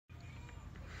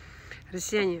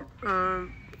Россияне,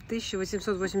 в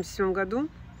 1887 году,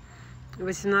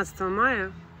 18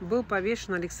 мая, был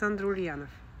повешен Александр Ульянов.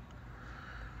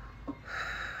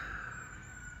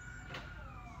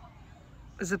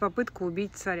 За попытку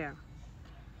убить царя.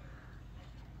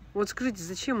 Вот скажите,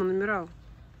 зачем он умирал?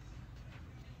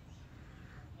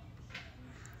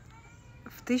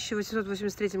 В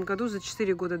 1883 году, за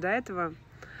 4 года до этого,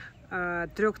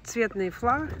 трехцветный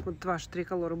флаг, вот ваш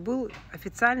триколор, был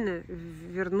официально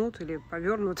вернут или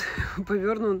повернут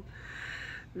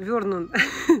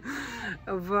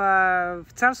в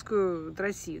царскую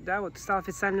Россию, да, вот стал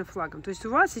официальным флагом. То есть у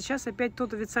вас сейчас опять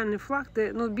тот официальный флаг,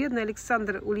 но бедный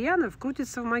Александр Ульянов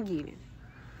крутится в могиле.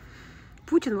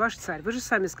 Путин ваш царь. Вы же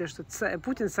сами сказали, что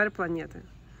Путин царь планеты.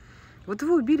 Вот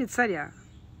вы убили царя.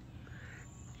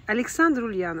 Александр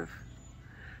Ульянов,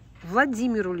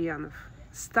 Владимир Ульянов,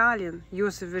 Сталин,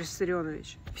 Иосиф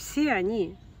Виссарионович, все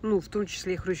они, в том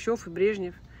числе и Хрущев, и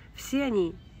Брежнев, все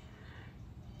они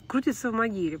крутятся в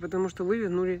могиле, потому что вы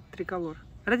вернули триколор.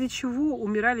 Ради чего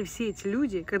умирали все эти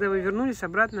люди, когда вы вернулись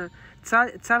обратно в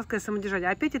царское самодержание?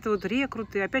 Опять это вот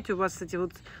рекруты, опять у вас эти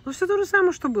вот... все то же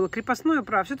самое, что было, крепостное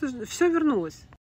право, все вернулось.